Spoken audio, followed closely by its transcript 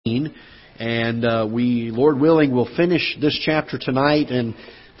And we, Lord willing, will finish this chapter tonight. And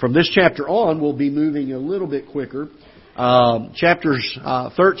from this chapter on, we'll be moving a little bit quicker. Chapters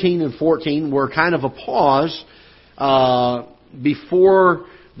 13 and 14 were kind of a pause before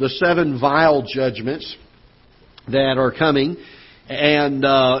the 7 vial judgments that are coming. And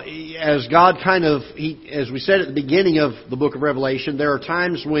as God as we said at the beginning of the book of Revelation, there are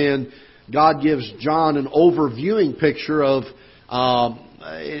times when God gives John an overviewing picture of a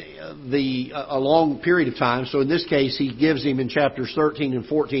long period of time. So in this case, He gives him in chapters 13 and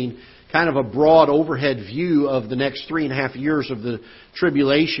 14 kind of a broad overhead view of the next 3.5 years of the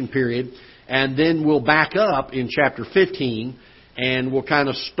tribulation period. And then we'll back up in chapter 15 and we'll kind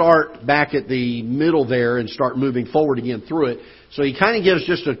of start back at the middle there and start moving forward again through it. So He kind of gives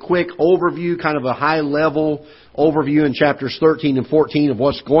just a quick overview, kind of a high-level overview in chapters 13 and 14 of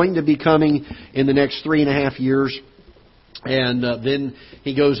what's going to be coming in the next 3.5 years. And then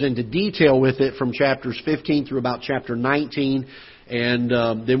He goes into detail with it from chapters 15 through about chapter 19. And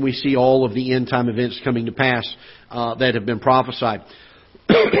then we see all of the end-time events coming to pass that have been prophesied.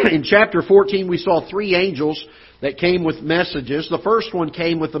 In chapter 14, we saw 3 angels that came with messages. The first one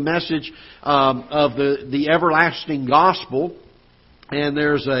came with the message of the everlasting gospel. And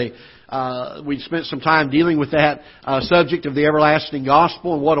there's we spent some time dealing with that subject of the everlasting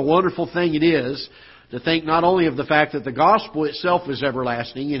gospel, and what a wonderful thing it is to think not only of the fact that the gospel itself is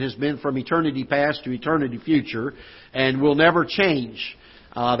everlasting and has been from eternity past to eternity future and will never change.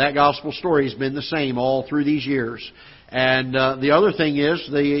 That gospel story has been the same all through these years. And the other thing is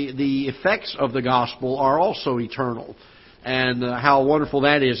the effects of the gospel are also eternal, and how wonderful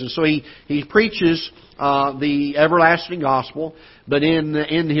that is. And so he preaches the everlasting gospel, but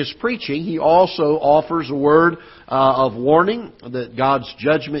in his preaching he also offers a word of warning that God's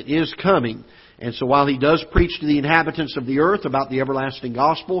judgment is coming. And so while he does preach to the inhabitants of the earth about the everlasting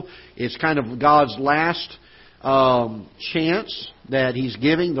gospel, it's kind of God's last chance that He's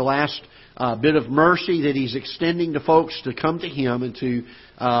giving, the last bit of mercy that He's extending to folks to come to Him and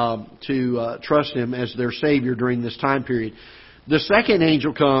to trust Him as their Savior during this time period. The second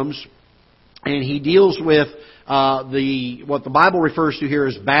angel comes and he deals with what the Bible refers to here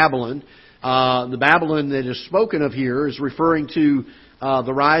as Babylon. The Babylon that is spoken of here is referring to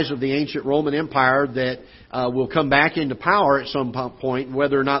the rise of the ancient Roman Empire that will come back into power at some point.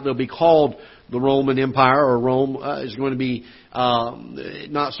 Whether or not they'll be called the Roman Empire or Rome is going to be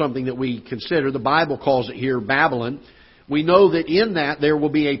not something that we consider. The Bible calls it here Babylon. We know that in that there will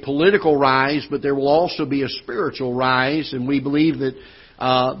be a political rise, but there will also be a spiritual rise, and we believe that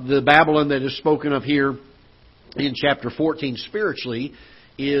the Babylon that is spoken of here in chapter 14 spiritually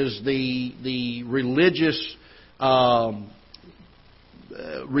is the religious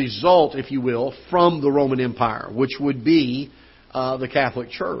result, if you will, from the Roman Empire, which would be the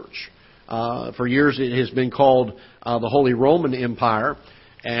Catholic Church. For years it has been called the Holy Roman Empire,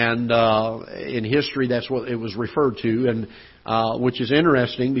 and in history that's what it was referred to, and which is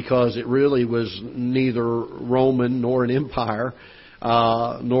interesting because it really was neither Roman nor an empire,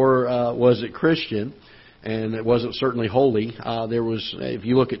 nor was it Christian, and it wasn't certainly holy. There was, if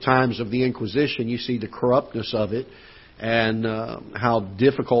you look at times of the Inquisition, you see the corruptness of it, and how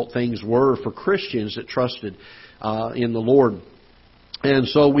difficult things were for Christians that trusted in the Lord. And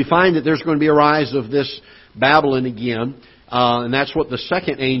so we find that there's going to be a rise of this Babylon again, and that's what the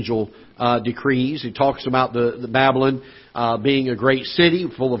second angel decrees. He talks about the Babylon being a great city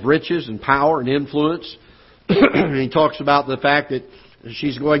full of riches and power and influence. He talks about the fact that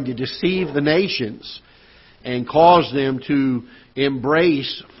she's going to deceive the nations and cause them to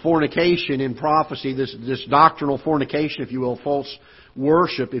embrace fornication in prophecy, this doctrinal fornication, if you will, false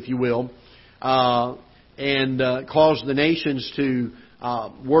worship, if you will, and cause the nations to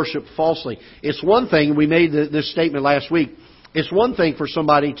worship falsely. It's one thing, we made this statement last week, it's one thing for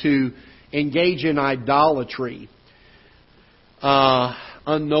somebody to engage in idolatry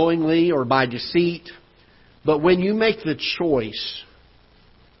unknowingly or by deceit, but when you make the choice,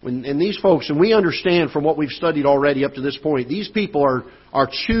 and these folks, and we understand from what we've studied already up to this point, these people are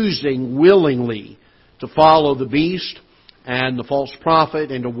choosing willingly to follow the beast and the false prophet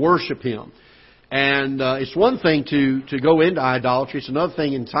and to worship him. And it's one thing to go into idolatry. It's another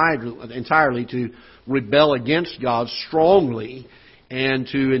thing entirely to rebel against God strongly and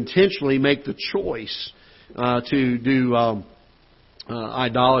to intentionally make the choice to do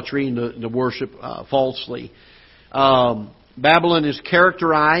idolatry and to worship falsely. Babylon is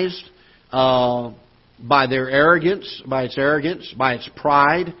characterized by its arrogance, by its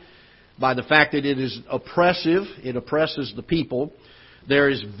pride, by the fact that it is oppressive. It oppresses the people. There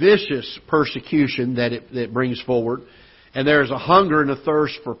is vicious persecution that it brings forward. And there's a hunger and a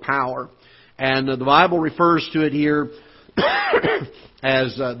thirst for power. And the Bible refers to it here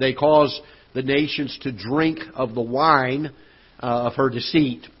as they cause the nations to drink of the wine of her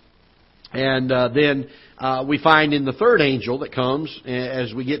deceit. And then we find in the third angel that comes,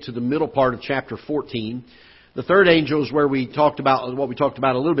 as we get to the middle part of chapter 14, the third angel is where we talked about what we talked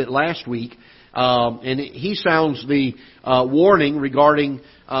about a little bit last week. And he sounds the warning regarding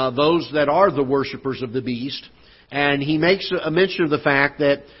those that are the worshipers of the beast. And he makes a mention of the fact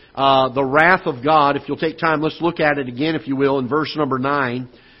that the wrath of God, if you'll take time, let's look at it again, if you will, in verse number 9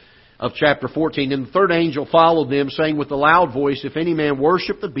 of chapter 14. And the third angel followed them, saying with a loud voice, if any man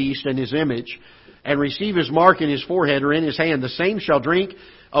worship the beast and his image, and receive his mark in his forehead or in his hand, the same shall drink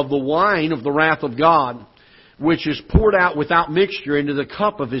of the wine of the wrath of God, which is poured out without mixture into the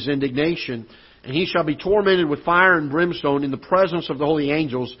cup of his indignation. And he shall be tormented with fire and brimstone in the presence of the holy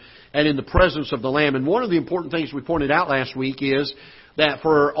angels and in the presence of the Lamb. And one of the important things we pointed out last week is that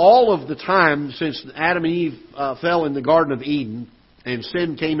for all of the time since Adam and Eve fell in the Garden of Eden and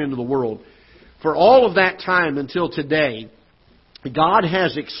sin came into the world, for all of that time until today, God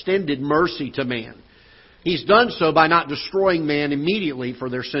has extended mercy to man. He's done so by not destroying man immediately for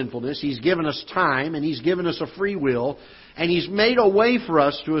their sinfulness. He's given us time and He's given us a free will. And He's made a way for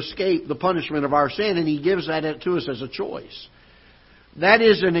us to escape the punishment of our sin, and He gives that to us as a choice. That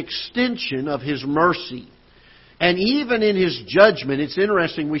is an extension of His mercy. And even in His judgment, it's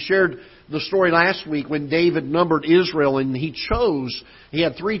interesting, we shared the story last week when David numbered Israel, and he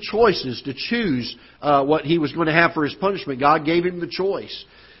had three choices to choose what he was going to have for his punishment. God gave him the choice.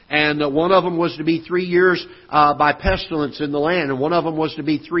 And one of them was to be 3 years by pestilence in the land. And one of them was to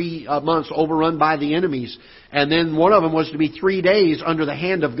be 3 months overrun by the enemies. And then one of them was to be 3 days under the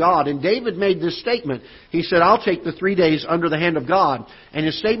hand of God. And David made this statement. He said, I'll take the 3 days under the hand of God. And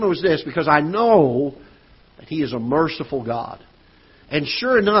his statement was this, because I know that He is a merciful God. And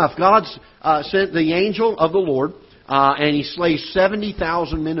sure enough, God sent the angel of the Lord, and He slays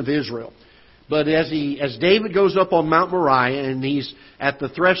 70,000 men of Israel. But as David goes up on Mount Moriah and he's at the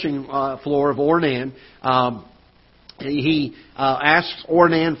threshing floor of Ornan, he asks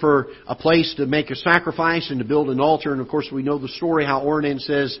Ornan for a place to make a sacrifice and to build an altar. And of course we know the story how Ornan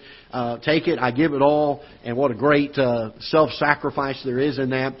says, take it, I give it all. And what a great self-sacrifice there is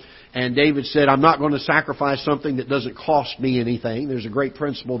in that. And David said, I'm not going to sacrifice something that doesn't cost me anything. There's a great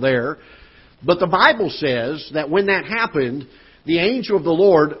principle there. But the Bible says that when that happened, the angel of the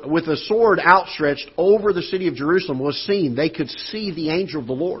Lord, with a sword outstretched over the city of Jerusalem, was seen. They could see the angel of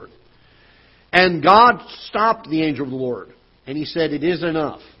the Lord. And God stopped the angel of the Lord. And He said, it is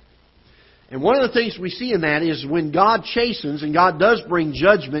enough. And one of the things we see in that is when God chastens, and God does bring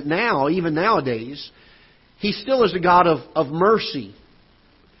judgment now, even nowadays, He still is a God of mercy.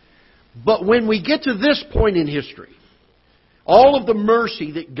 But when we get to this point in history, all of the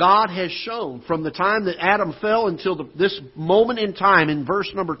mercy that God has shown from the time that Adam fell until this moment in time in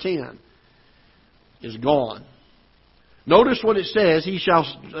verse number 10 is gone. Notice what it says,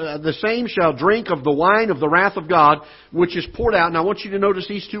 the same shall drink of the wine of the wrath of God, which is poured out. Now I want you to notice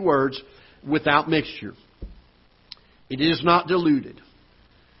these two words, without mixture. It is not diluted.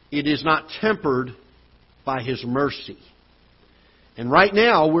 It is not tempered by His mercy. And right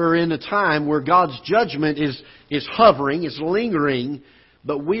now we're in a time where God's judgment is hovering, is lingering,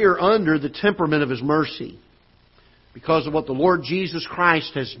 but we are under the temperament of His mercy because of what the Lord Jesus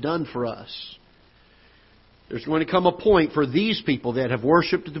Christ has done for us. There's going to come a point for these people that have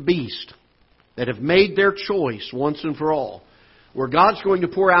worshipped the beast, that have made their choice once and for all, where God's going to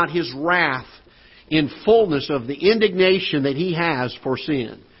pour out His wrath in fullness of the indignation that He has for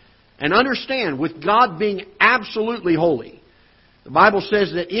sin. And understand, with God being absolutely holy, the Bible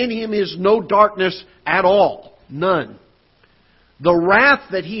says that in Him is no darkness at all. None. The wrath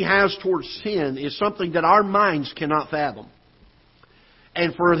that He has towards sin is something that our minds cannot fathom.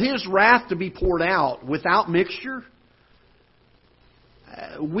 And for His wrath to be poured out without mixture,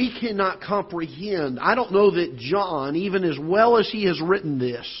 we cannot comprehend. I don't know that John, even as well as he has written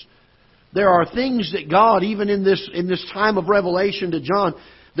this, there are things that God, even in this time of revelation to John,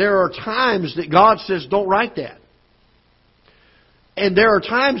 there are times that God says, don't write that. And there are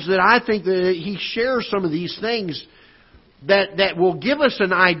times that I think that He shares some of these things that will give us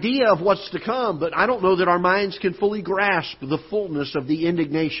an idea of what's to come, but I don't know that our minds can fully grasp the fullness of the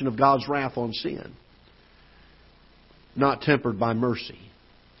indignation of God's wrath on sin. Not tempered by mercy.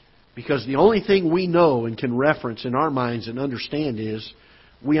 Because the only thing we know and can reference in our minds and understand is,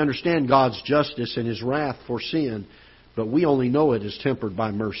 we understand God's justice and His wrath for sin, but we only know it as tempered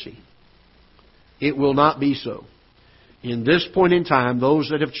by mercy. It will not be so. In this point in time, those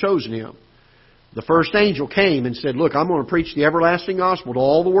that have chosen Him The first angel came and said, look, I'm going to preach the everlasting gospel to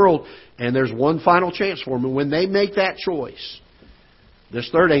all the world, and there's one final chance for them. And when they make that choice, this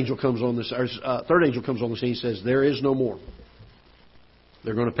third angel comes on the scene and says, there is no more.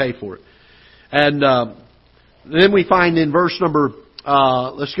 They're going to pay for it. And then we find in verse number,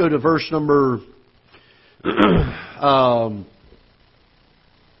 let's go to verse number,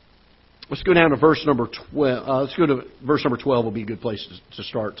 let's go down to verse number 12. Let's go to verse number 12 will be a good place to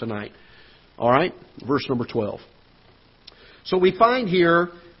start tonight. All right? Verse number 12. So we find here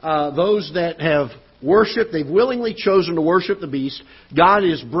those that have worshipped, they've willingly chosen to worship the beast. God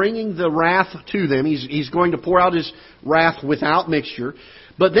is bringing the wrath to them. He's going to pour out His wrath without mixture.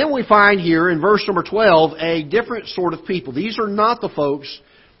 But then we find here in verse number 12 a different sort of people. These are not the folks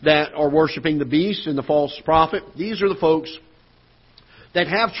that are worshiping the beast and the false prophet. These are the folks that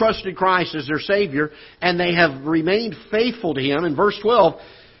have trusted Christ as their Savior, and they have remained faithful to Him. In verse 12,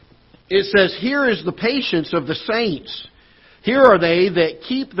 it says, here is the patience of the saints. Here are they that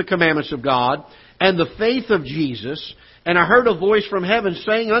keep the commandments of God and the faith of Jesus. And I heard a voice from heaven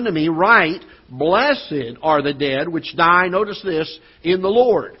saying unto me, write, blessed are the dead which die, notice this, in the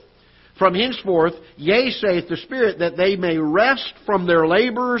Lord. From henceforth, yea, saith the Spirit, that they may rest from their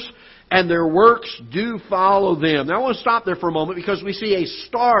labors, and their works do follow them. Now I want to stop there for a moment because we see a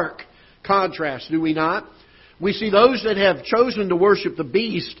stark contrast, do we not? We see those that have chosen to worship the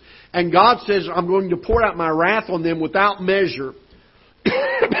beast, and God says, I'm going to pour out my wrath on them without measure.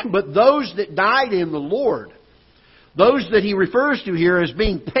 But those that died in the Lord, those that He refers to here as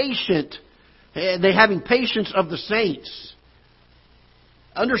being patient, they having patience of the saints.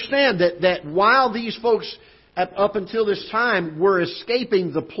 Understand that while these folks up until this time were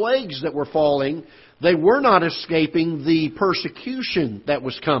escaping the plagues that were falling, they were not escaping the persecution that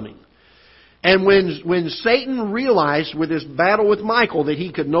was coming. And when Satan realized with his battle with Michael that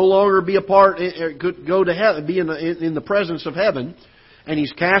he could no longer be a part, could go to heaven, be in the presence of heaven, and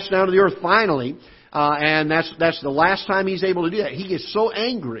he's cast down to the earth finally, and that's the last time he's able to do that. He gets so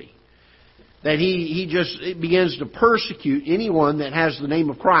angry that he just begins to persecute anyone that has the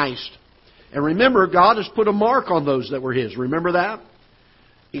name of Christ. And remember, God has put a mark on those that were His. Remember that?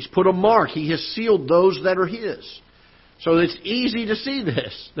 He's put a mark. He has sealed those that are His. So it's easy to see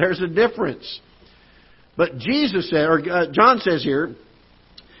this. There's a difference. But Jesus said, or John says here,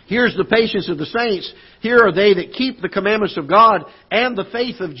 here's the patience of the saints. Here are they that keep the commandments of God and the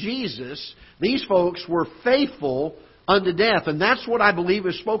faith of Jesus. These folks were faithful unto death. And that's what I believe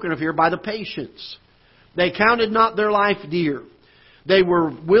is spoken of here by the patience. They counted not their life dear. They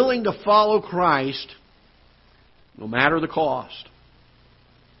were willing to follow Christ no matter the cost.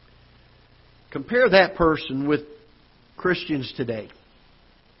 Compare that person with Christians today.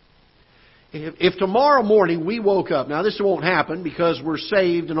 If tomorrow morning we woke up, now this won't happen because we're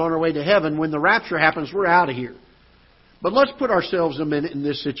saved and on our way to heaven. When the rapture happens, we're out of here. But let's put ourselves a minute in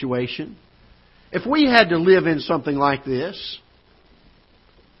this situation. If we had to live in something like this,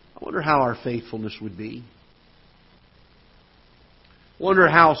 I wonder how our faithfulness would be. I wonder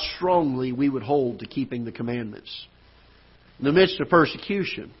how strongly we would hold to keeping the commandments in the midst of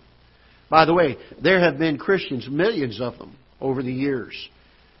persecution. By the way, there have been Christians, millions of them, over the years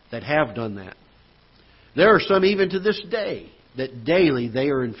that have done that. There are some even to this day that daily they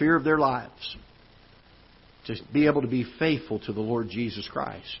are in fear of their lives to be able to be faithful to the Lord Jesus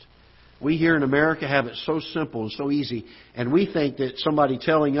Christ. We here in America have it so simple and so easy, and we think that somebody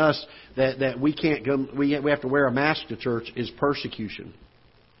telling us that we can't go, we have to wear a mask to church is persecution.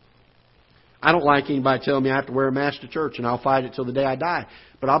 I don't like anybody telling me I have to wear a mask to church, and I'll fight it till the day I die.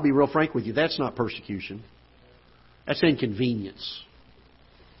 But I'll be real frank with you, that's not persecution. That's inconvenience.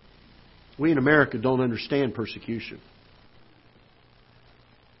 We in America don't understand persecution.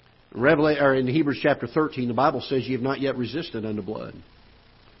 In Hebrews chapter 13, the Bible says you have not yet resisted unto blood.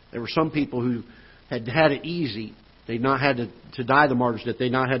 There were some people who had had it easy. They'd not had to die the martyr's death.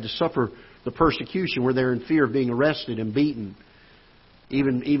 They'd not had to suffer the persecution where they're in fear of being arrested and beaten,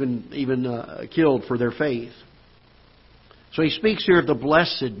 even killed for their faith. So he speaks here of the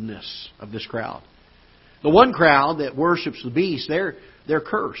blessedness of this crowd. The one crowd that worships the beast, they're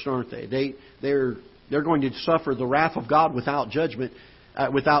cursed, aren't they? They're going to suffer the wrath of God without judgment,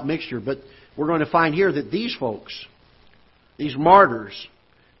 without mixture. But we're going to find here that these folks, these martyrs,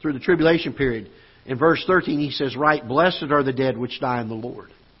 through the tribulation period, in verse 13 he says, right, blessed are the dead which die in the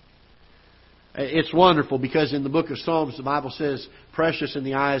Lord. It's wonderful because in the book of Psalms the Bible says, precious in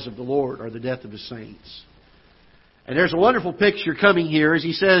the eyes of the Lord are the death of His saints. And there's a wonderful picture coming here as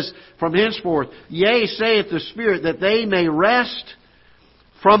he says, from henceforth, yea, saith the Spirit, that they may rest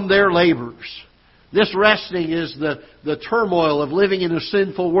from their labors. This resting is the turmoil of living in a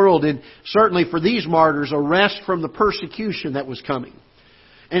sinful world, and certainly for these martyrs, a rest from the persecution that was coming.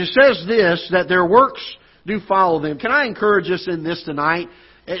 And it says this, that their works do follow them. Can I encourage us in this tonight?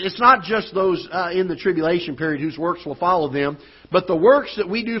 It's not just those in the tribulation period whose works will follow them, but the works that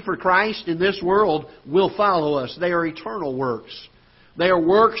we do for Christ in this world will follow us. They are eternal works. They are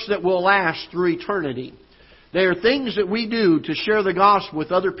works that will last through eternity. They are things that we do to share the gospel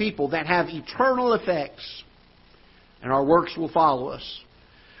with other people that have eternal effects. And our works will follow us.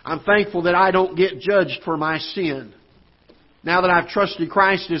 I'm thankful that I don't get judged for my sin. Now that I've trusted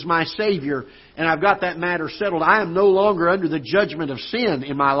Christ as my Savior and I've got that matter settled, I am no longer under the judgment of sin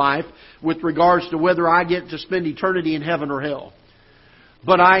in my life with regards to whether I get to spend eternity in heaven or hell.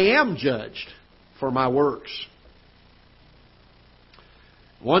 But I am judged for my works.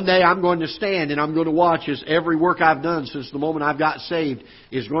 One day I'm going to stand and I'm going to watch as every work I've done since the moment I've got saved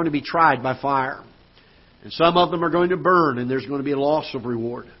is going to be tried by fire. And some of them are going to burn and there's going to be a loss of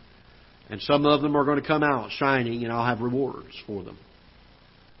reward. And some of them are going to come out shining and I'll have rewards for them.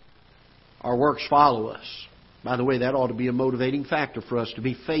 Our works follow us. By the way, that ought to be a motivating factor for us to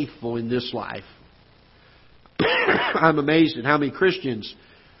be faithful in this life. I'm amazed at how many Christians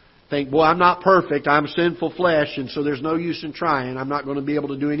think, boy, I'm not perfect. I'm sinful flesh, and so there's no use in trying. I'm not going to be able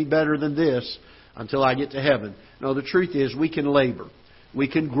to do any better than this until I get to heaven. No, the truth is we can labor. We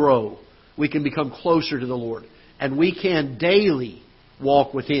can grow. We can become closer to the Lord. And we can daily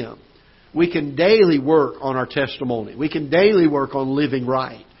walk with Him. We can daily work on our testimony. We can daily work on living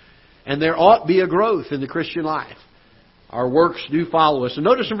right. And there ought to be a growth in the Christian life. Our works do follow us. And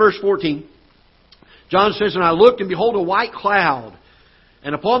notice in verse 14, John says, "And I looked, and behold, a white cloud.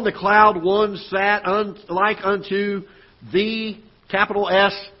 And upon the cloud one sat like unto the, capital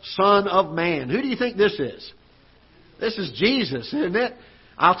S, Son of Man." Who do you think this is? This is Jesus, isn't it?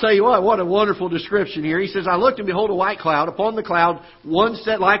 I'll tell you what a wonderful description here. He says, "I looked, and behold, a white cloud. Upon the cloud one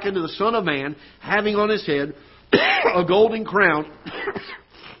sat like unto the Son of Man, having on his head a golden crown,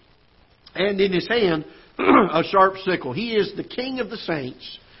 and in his hand a sharp sickle." He is the King of the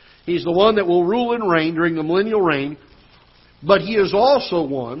saints. He's the one that will rule and reign during the millennial reign. But He is also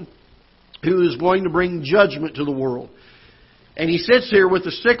one who is going to bring judgment to the world. And He sits here with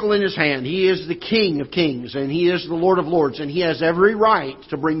the sickle in His hand. He is the King of kings, and He is the Lord of lords, and He has every right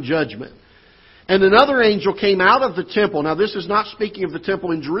to bring judgment. And another angel came out of the temple. Now, this is not speaking of the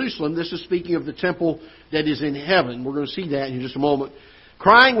temple in Jerusalem. This is speaking of the temple that is in heaven. We're going to see that in just a moment.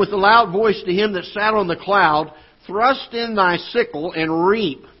 Crying with a loud voice to him that sat on the cloud, "Thrust in thy sickle and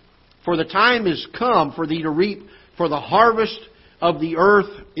reap, for the time is come for thee to reap, for the harvest of the earth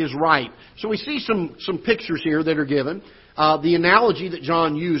is ripe." So we see some pictures here that are given. The analogy that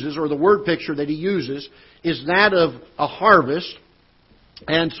John uses, or the word picture that he uses, is that of a harvest.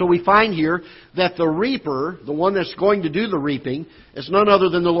 And so we find here that the reaper, the one that's going to do the reaping, is none other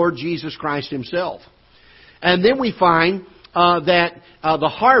than the Lord Jesus Christ Himself. And then we find that the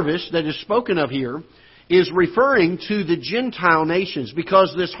harvest that is spoken of here is referring to the Gentile nations,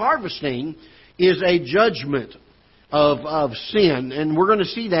 because this harvesting is a judgment of sin. And we're going to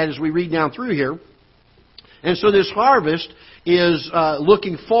see that as we read down through here. And so this harvest is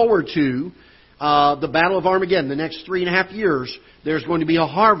looking forward to the Battle of Armageddon. The next 3.5 years, there's going to be a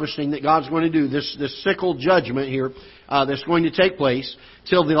harvesting that God's going to do. This sickle judgment here that's going to take place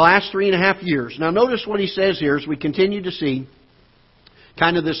till the last 3.5 years. Now notice what he says here as we continue to see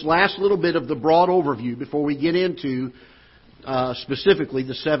kind of this last little bit of the broad overview before we get into specifically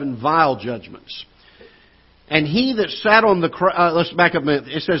the 7 vial judgments. "And he that sat on the let's back up a minute.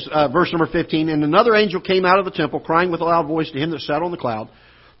 It says, verse number 15, "And another angel came out of the temple, crying with a loud voice to him that sat on the cloud,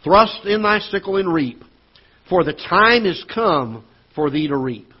 Thrust in thy sickle and reap, for the time is come for thee to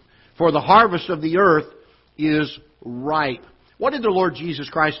reap. For the harvest of the earth is ripe." What did the Lord Jesus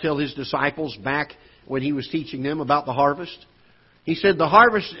Christ tell His disciples back when He was teaching them about the harvest? He said, "The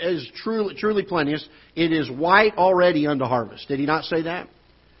harvest is truly plenteous. It is white already unto harvest." Did He not say that?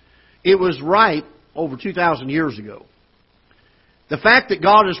 It was ripe over 2,000 years ago. The fact that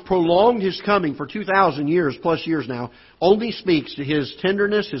God has prolonged His coming for 2,000 years, plus years now, only speaks to His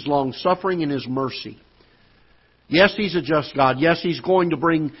tenderness, His long-suffering, and His mercy. Yes, He's a just God. Yes, He's going to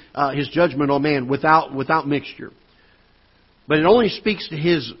bring His judgment on man without mixture. But it only speaks to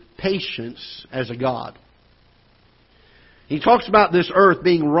His patience as a God. He talks about this earth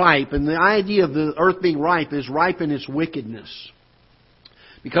being ripe, and the idea of the earth being ripe is ripe in its wickedness.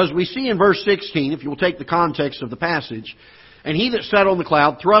 Because we see in verse 16, if you will take the context of the passage, "And he that sat on the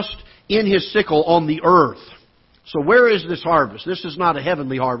cloud thrust in his sickle on the earth." So where is this harvest? This is not a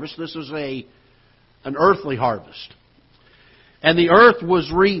heavenly harvest. This is an earthly harvest. And the earth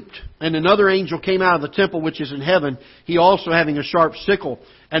was reaped. And another angel came out of the temple which is in heaven, he also having a sharp sickle.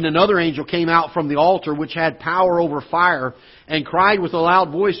 And another angel came out from the altar which had power over fire, and cried with a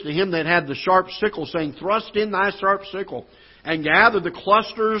loud voice to him that had the sharp sickle, saying, Thrust in thy sharp sickle, and gather the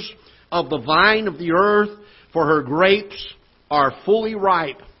clusters of the vine of the earth, for her grapes are fully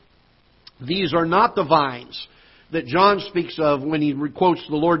ripe. These are not the vines that John speaks of when he quotes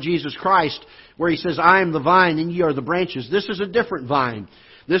the Lord Jesus Christ, where he says, I am the vine and ye are the branches. This is a different vine.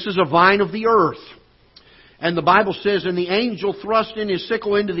 This is a vine of the earth. And the Bible says, And the angel thrust in his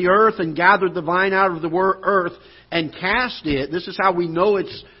sickle into the earth, and gathered the vine out of the earth, and cast it. This is how we know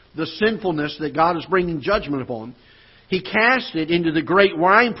it's the sinfulness that God is bringing judgment upon. He cast it into the great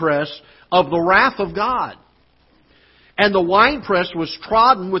winepress of the wrath of God. And the winepress was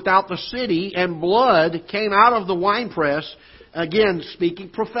trodden without the city, and blood came out of the winepress. Again, speaking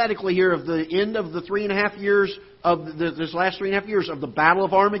prophetically here of the end of the 3.5 years of this last 3.5 years of the battle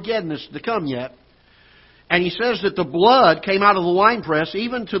of Armageddon is to come yet. And he says that the blood came out of the winepress,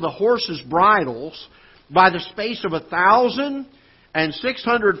 even to the horses' bridles, by the space of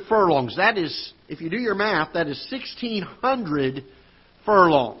 1,600 furlongs. That is, if you do your math, that is 1,600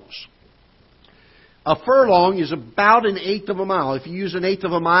 furlongs. A furlong is about 1/8 of a mile. If you use 1/8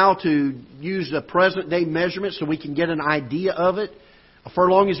 of a mile to use the present day measurement so we can get an idea of it, a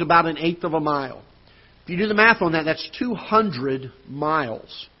furlong is about 1/8 of a mile. If you do the math on that, that's 200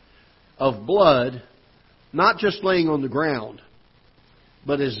 miles of blood, not just laying on the ground,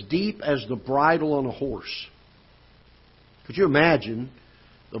 but as deep as the bridle on a horse. Could you imagine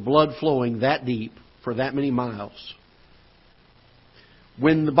the blood flowing that deep for that many miles?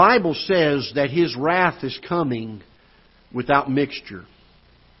 When the Bible says that His wrath is coming without mixture,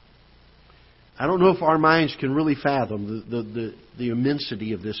 I don't know if our minds can really fathom the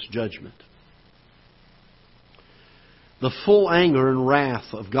immensity of this judgment. The full anger and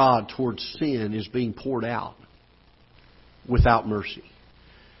wrath of God towards sin is being poured out without mercy.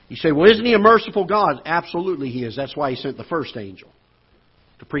 You say, well, isn't He a merciful God? Absolutely He is. That's why He sent the first angel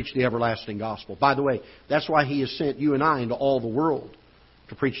to preach the everlasting gospel. By the way, that's why He has sent you and I into all the world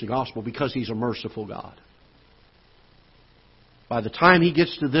to preach the gospel, because He's a merciful God. By the time He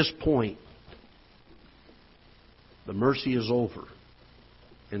gets to this point, the mercy is over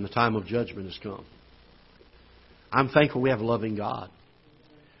and the time of judgment has come. I'm thankful we have a loving God.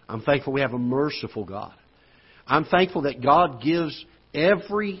 I'm thankful we have a merciful God. I'm thankful that God gives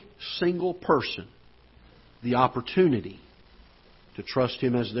every single person the opportunity to trust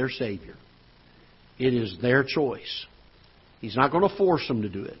Him as their Savior. It is their choice. He's not going to force them to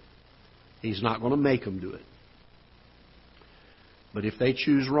do it. He's not going to make them do it. But if they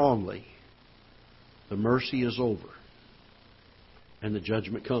choose wrongly, the mercy is over and the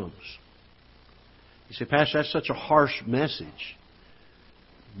judgment comes. You say, Pastor, that's such a harsh message.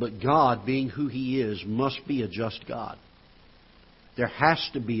 But God, being who He is, must be a just God. There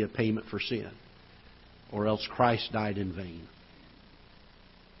has to be a payment for sin, or else Christ died in vain.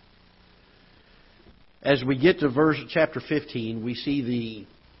 As we get to chapter 15, we see the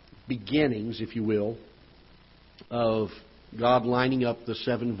beginnings, if you will, of God lining up the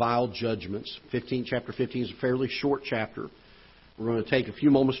 7 vile judgments. Chapter 15 is a fairly short chapter. We're going to take a few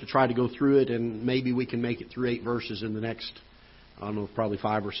moments to try to go through it, and maybe we can make it through 8 verses in the next, probably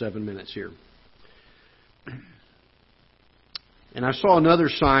 5 or 7 minutes here. And I saw another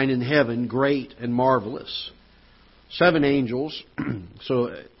sign in heaven, great and marvelous. 7 angels.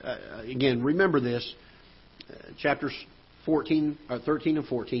 So, again, remember this. Chapters 13 and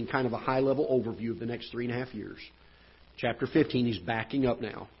 14, kind of a high-level overview of the next 3.5 years. Chapter 15, he's backing up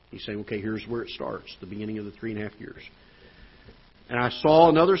now. He's saying, okay, here's where it starts, the beginning of the 3.5 years. And I saw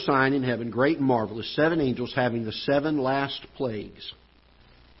another sign in heaven, great and marvelous, 7 angels having the 7 last plagues.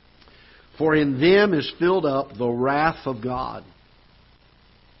 For in them is filled up the wrath of God.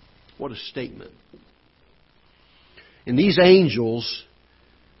 What a statement. And these angels,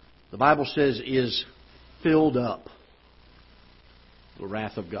 the Bible says, is filled up the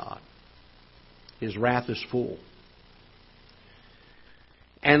wrath of God. His wrath is full.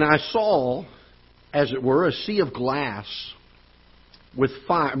 And I saw, as it were, a sea of glass with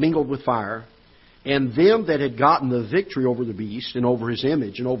fire, mingled with fire, and them that had gotten the victory over the beast, and over his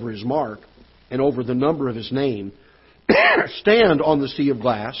image, and over his mark, and over the number of his name, stand on the sea of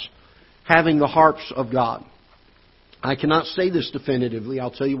glass, having the harps of God. I cannot say this definitively. I'll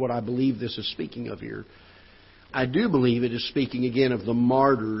tell you what I believe this is speaking of here. I do believe it is speaking again of the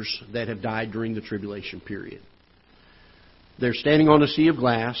martyrs that have died during the tribulation period. They're standing on a sea of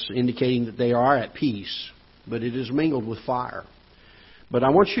glass, indicating that they are at peace, but it is mingled with fire. But I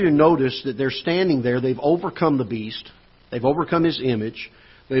want you to notice that they're standing there. They've overcome the beast. They've overcome His image.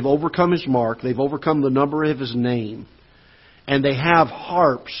 They've overcome His mark. They've overcome the number of His name. And they have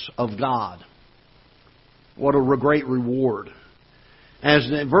harps of God. What a great reward. As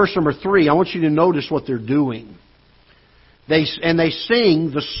in verse number 3, I want you to notice what they're doing. They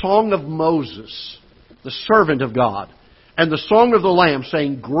sing the song of Moses, the servant of God, and the song of the Lamb,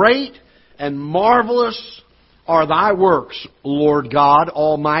 saying, Great and marvelous are Thy works, Lord God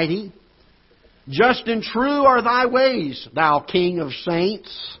Almighty. Just and true are Thy ways, Thou King of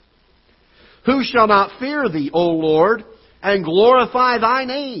saints. Who shall not fear Thee, O Lord, and glorify Thy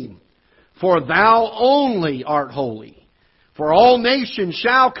name? For Thou only art holy. For all nations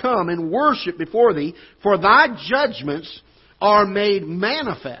shall come and worship before Thee, for Thy judgments are made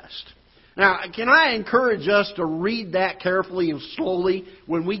manifest. Now, can I encourage us to read that carefully and slowly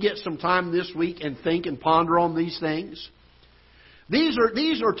when we get some time this week and think and ponder on these things? These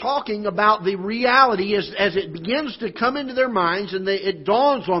are talking about the reality as it begins to come into their minds and it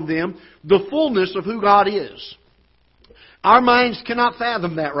dawns on them the fullness of who God is. Our minds cannot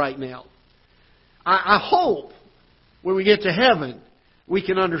fathom that right now. I hope when we get to heaven we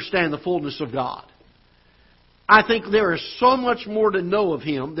can understand the fullness of God. I think there is so much more to know of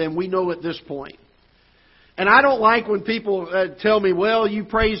Him than we know at this point. And I don't like when people tell me, well, you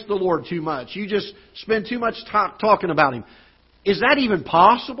praise the Lord too much. You just spend too much time talking about Him. Is that even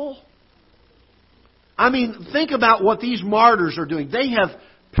possible? I mean, think about what these martyrs are doing. They have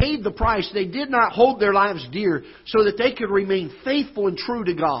paid the price. They did not hold their lives dear so that they could remain faithful and true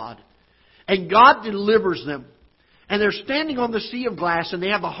to God. And God delivers them. And they're standing on the sea of glass and they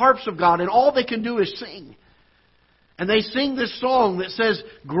have the harps of God and all they can do is sing. And they sing this song that says,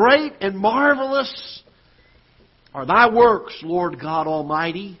 Great and marvelous are Thy works, Lord God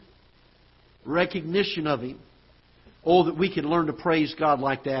Almighty. Recognition of Him. Oh, that we can learn to praise God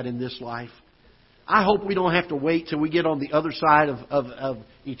like that in this life. I hope we don't have to wait till we get on the other side of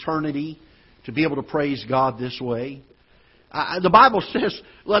eternity to be able to praise God this way. The Bible says,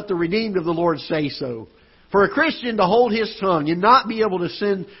 let the redeemed of the Lord say so. For a Christian to hold his tongue and not be able to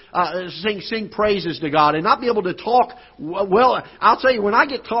sing praises to God and not be able to talk, well, I'll tell you, when I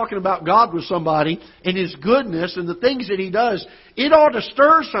get talking about God with somebody and His goodness and the things that He does, it ought to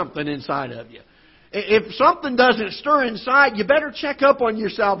stir something inside of you. If something doesn't stir inside, you better check up on your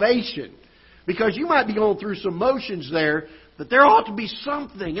salvation. Because you might be going through some motions there, but there ought to be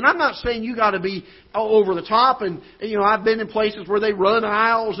something. And I'm not saying you got to be over the top. And I've been in places where they run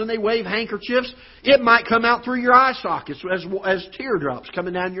aisles and they wave handkerchiefs. It might come out through your eye sockets as teardrops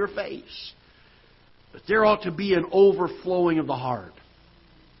coming down your face. But there ought to be an overflowing of the heart.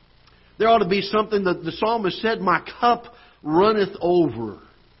 There ought to be something that the psalmist said, my cup runneth over.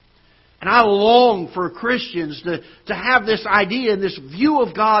 And I long for Christians to have this idea and this view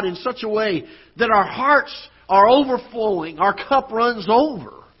of God in such a way that our hearts are overflowing. Our cup runs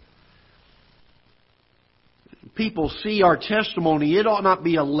over. People see our testimony. It ought not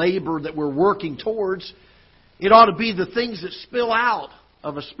be a labor that we're working towards. It ought to be the things that spill out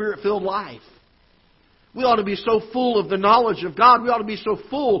of a Spirit-filled life. We ought to be so full of the knowledge of God. We ought to be so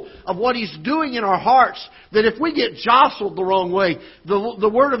full of what He's doing in our hearts that if we get jostled the wrong way,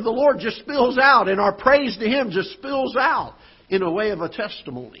 the Word of the Lord just spills out and our praise to Him just spills out in a way of a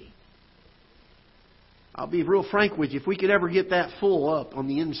testimony. I'll be real frank with you. If we could ever get that full up on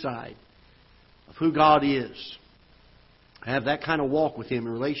the inside of who God is, have that kind of walk with Him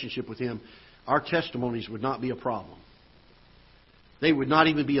and relationship with Him, our testimonies would not be a problem. They would not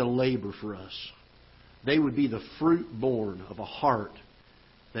even be a labor for us. They would be the fruit born of a heart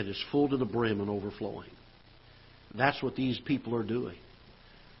that is full to the brim and overflowing. That's what these people are doing.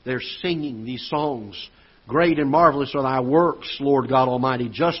 They're singing these songs. Great and marvelous are Thy works, Lord God Almighty.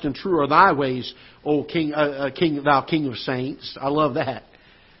 Just and true are Thy ways, O King, Thou King of saints. I love that.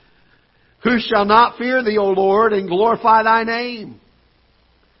 Who shall not fear Thee, O Lord, and glorify Thy name?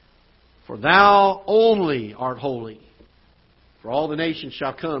 For Thou only art holy. For all the nations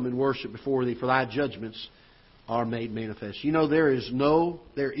shall come and worship before Thee, for Thy judgments are made manifest. There is no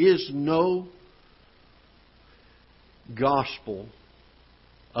gospel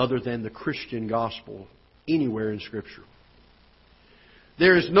other than the Christian gospel anywhere in Scripture.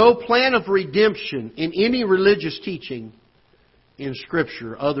 There is no plan of redemption in any religious teaching in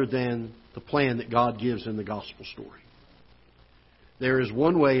Scripture other than the plan that God gives in the gospel story. There is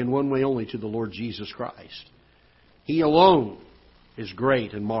one way and one way only to the Lord Jesus Christ. He alone is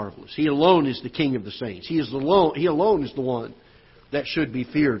great and marvelous. He alone is the King of the saints. He alone is the one that should be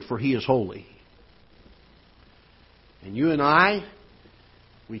feared, for He is holy. And you and I,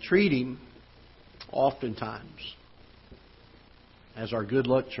 we treat Him oftentimes as our good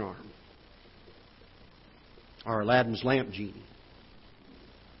luck charm. our Aladdin's lamp genie.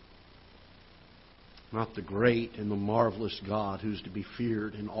 Not the great and the marvelous God who's to be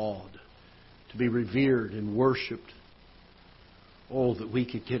feared and awed, to be revered and worshipped. Oh, that we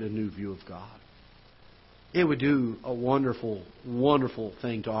could get a new view of God. It would do a wonderful, wonderful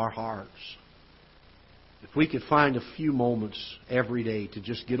thing to our hearts if we could find a few moments every day to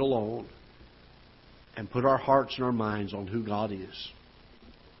just get alone and put our hearts and our minds on who God is,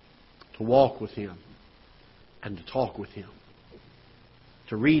 to walk with Him and to talk with Him,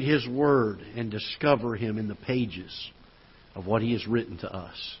 to read His Word and discover Him in the pages of what He has written to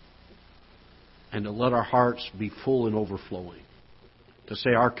us, and to let our hearts be full and overflowing, to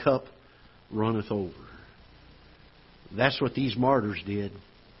say our cup runneth over. That's what these martyrs did.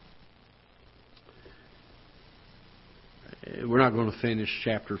 We're not going to finish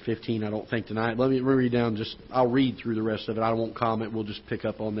chapter 15, I don't think, tonight. Let me read down I'll read through the rest of it. I won't comment. We'll just pick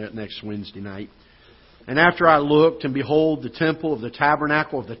up on that next Wednesday night. And after I looked, and behold, the temple of the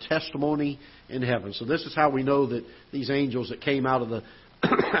tabernacle of the testimony in heaven. So this is how we know that these angels that came out of the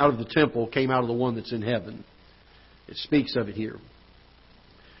out of the temple came out of the one that's in heaven. It speaks of it here.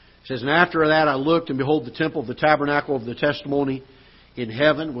 It says, and after that I looked, and behold, the temple of the tabernacle of the testimony in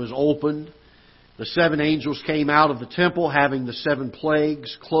heaven was opened. The 7 angels came out of the temple, having the 7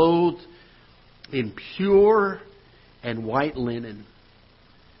 plagues, clothed in pure and white linen,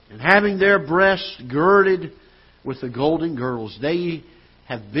 and having their breasts girded with the golden girdles. They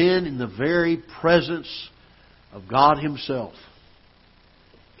have been in the very presence of God Himself.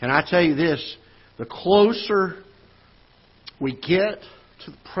 Can I tell you this? The closer we get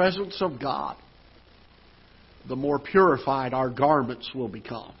to the presence of God, the more purified our garments will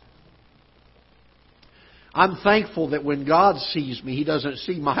become. I'm thankful that when God sees me, He doesn't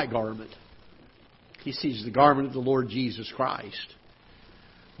see my garment. He sees the garment of the Lord Jesus Christ.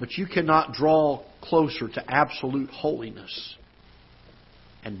 But you cannot draw closer to absolute holiness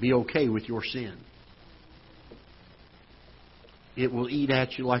and be okay with your sin. It will eat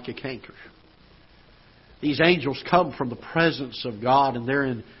at you like a canker. These angels come from the presence of God, and they're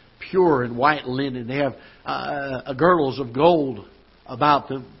in pure and white linen. They have girdles of gold about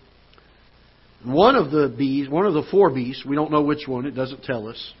them. One of the 4 beasts, we don't know which one, it doesn't tell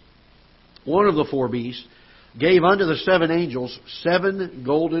us. One of the 4 beasts gave unto the 7 angels 7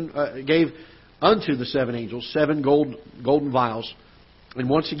 golden vials. And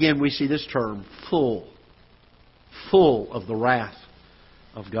once again we see this term, full of the wrath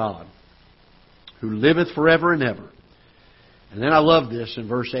of God, who liveth forever and ever. And then I love this in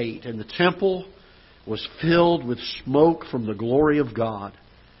verse 8. And the temple was filled with smoke from the glory of God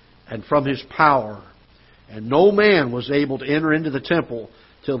and from His power. And no man was able to enter into the temple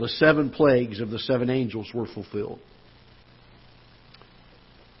till the 7 plagues of the 7 angels were fulfilled.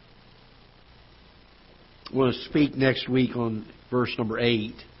 We'll speak next week on verse number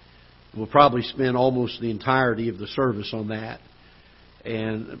 8. We'll probably spend almost the entirety of the service on that.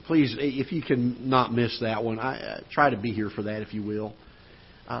 And please, if you can not miss that one, try to be here for that if you will.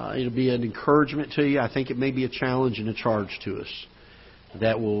 It'll be an encouragement to you. I think it may be a challenge and a charge to us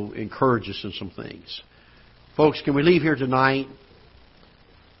that will encourage us in some things. Folks, can we leave here tonight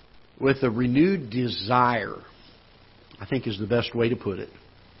with a renewed desire, I think is the best way to put it.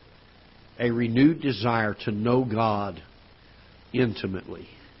 A renewed desire to know God intimately,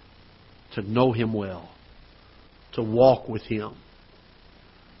 to know Him well, to walk with Him,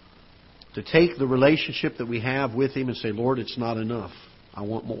 to take the relationship that we have with Him and say, Lord, it's not enough. I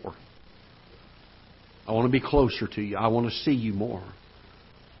want more. I want to be closer to You. I want to see You more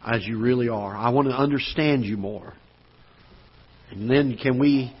as You really are. I want to understand You more. And then can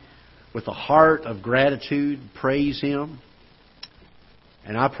we, with a heart of gratitude, praise Him?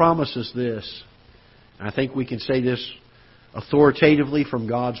 And I promise us this, and I think we can say this authoritatively from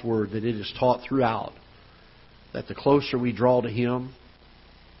God's Word, that it is taught throughout, that the closer we draw to Him,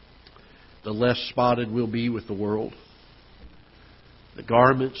 the less spotted we'll be with the world. The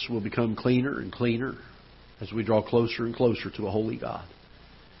garments will become cleaner and cleaner as we draw closer and closer to a holy God.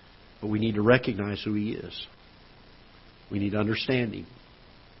 But we need to recognize who He is. We need to understand Him.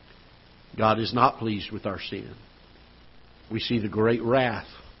 God is not pleased with our sin. We see the great wrath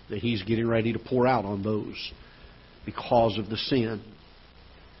that He's getting ready to pour out on those because of the sin.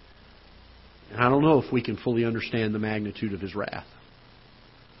 And I don't know if we can fully understand the magnitude of His wrath.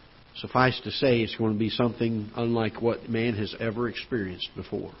 Suffice to say, it's going to be something unlike what man has ever experienced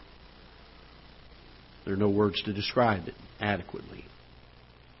before. There are no words to describe it adequately.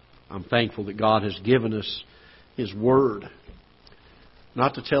 I'm thankful that God has given us His Word,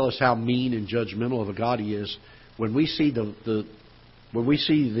 not to tell us how mean and judgmental of a God He is. When we see the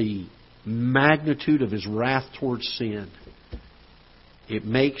magnitude of His wrath towards sin, it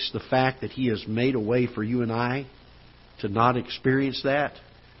makes the fact that He has made a way for you and I to not experience that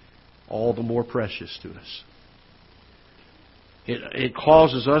all the more precious to us. It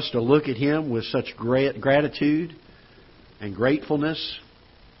causes us to look at Him with such gratitude and gratefulness.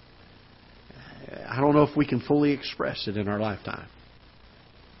 I don't know if we can fully express it in our lifetime.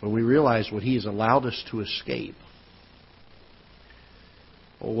 When we realize what He has allowed us to escape.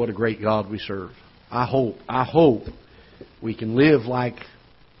 Oh, what a great God we serve. I hope we can live like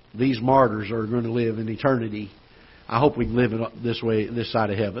these martyrs are going to live in eternity. I hope we can live this way, this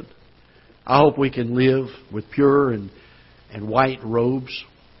side of heaven. I hope we can live with pure and white robes.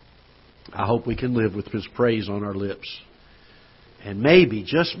 I hope we can live with His praise on our lips. And maybe,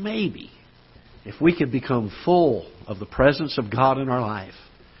 just maybe, if we can become full of the presence of God in our life,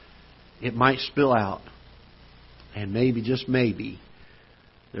 it might spill out. And maybe, just maybe,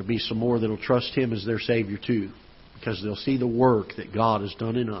 there'll be some more that will trust Him as their Savior too. Because they'll see the work that God has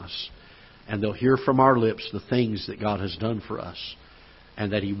done in us. And they'll hear from our lips the things that God has done for us.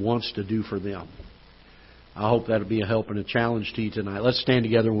 And that He wants to do for them. I hope that'll be a help and a challenge to you tonight. Let's stand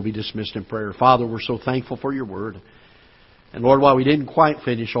together and we'll be dismissed in prayer. Father, we're so thankful for Your Word. And Lord, while we didn't quite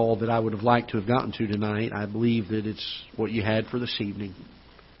finish all that I would have liked to have gotten to tonight, I believe that it's what You had for this evening.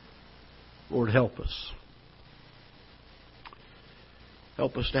 Lord, help us.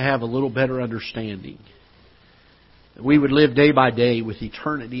 Help us to have a little better understanding. That we would live day by day with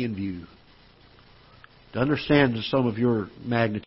eternity in view. To understand some of Your magnitude.